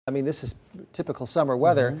I mean, this is typical summer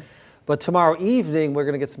weather, but tomorrow evening we're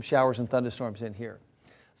going to get some showers and thunderstorms in here.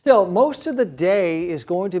 Still, most of the day is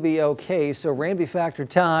going to be okay, so rain be factor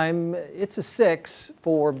time, it's a 6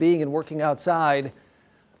 for being and working outside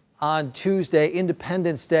on Tuesday,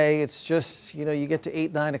 Independence Day. It's just, you get to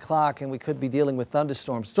 8, 9 o'clock and we could be dealing with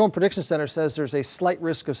thunderstorms. Storm Prediction Center says there's a slight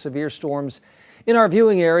risk of severe storms in our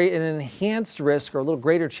viewing area and an enhanced risk or a little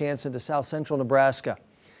greater chance into south central Nebraska.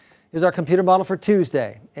 Here's our computer model for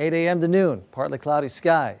Tuesday, 8 a.m. to noon, partly cloudy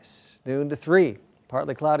skies, noon to 3,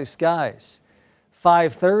 partly cloudy skies.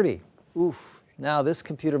 5:30. Oof. Now this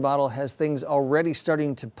computer model has things already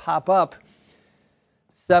starting to pop up.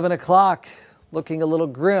 7 o'clock, looking a little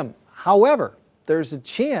grim. However, there's a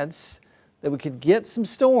chance that we could get some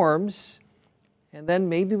storms, and then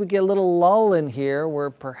maybe we get a little lull in here where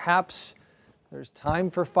perhaps there's time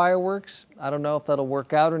for fireworks. I don't know if that'll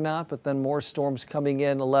work out or not, but then more storms coming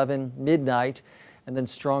in 11 midnight. And then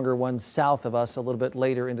stronger ones south of us a little bit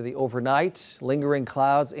later into the overnight, lingering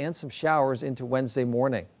clouds and some showers into Wednesday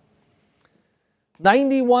morning.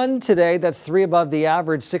 91 today, that's 3 above the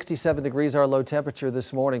average, 67 degrees our low temperature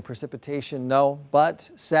this morning. Precipitation, no, but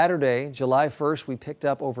Saturday, July 1st, we picked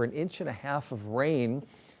up over 1.5 inches of rain.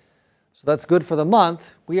 So that's good for the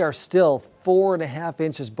month. We are still 4.5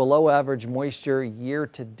 inches below average moisture year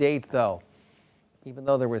to date though, even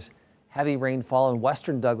though there was heavy rainfall in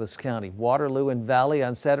western Douglas County. Waterloo and Valley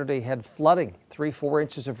on Saturday had flooding, 3-4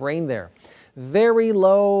 inches of rain there. Very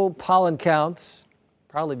low pollen counts,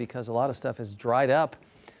 probably because a lot of stuff has dried up,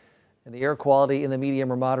 and the air quality in the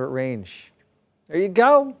medium or moderate range. There you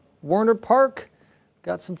go, Warner Park.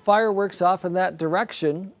 Got some fireworks off in that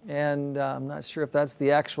direction, and I'm not sure if that's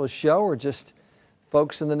the actual show or just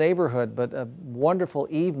folks in the neighborhood, but a wonderful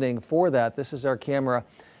evening for that. This is our camera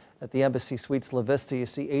at the Embassy Suites La Vista. You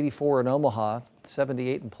see 84 in Omaha,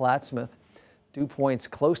 78 in Plattsmouth. Dew points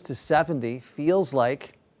close to 70. Feels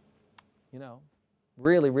like,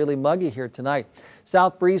 really, really muggy here tonight.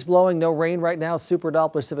 South breeze blowing, no rain right now. Super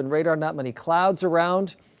Doppler 7 radar, not many clouds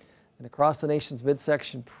around. And across the nation's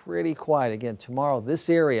midsection, pretty quiet. Again, tomorrow,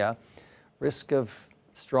 this area, risk of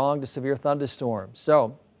strong to severe thunderstorms.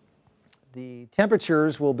 So the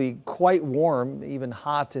temperatures will be quite warm, even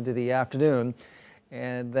hot into the afternoon.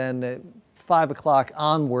 And then at 5 o'clock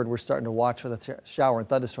onward, we're starting to watch for the shower and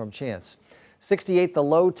thunderstorm chance. 68 the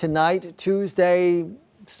low tonight. Tuesday,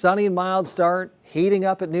 sunny and mild start, heating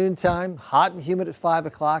up at noontime, hot and humid at 5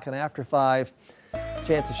 o'clock, and after 5,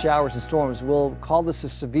 chance of showers and storms. We'll call this a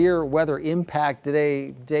severe weather impact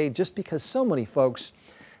day just because so many folks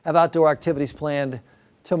have outdoor activities planned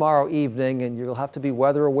tomorrow evening, and you'll have to be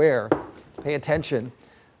weather aware. Pay attention.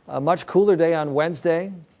 A much cooler day on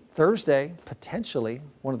Wednesday. Thursday, potentially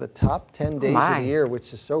one of the top 10 days of the year,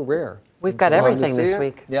 which is so rare. We've got everything this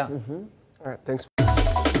week. Yeah. All right, thanks.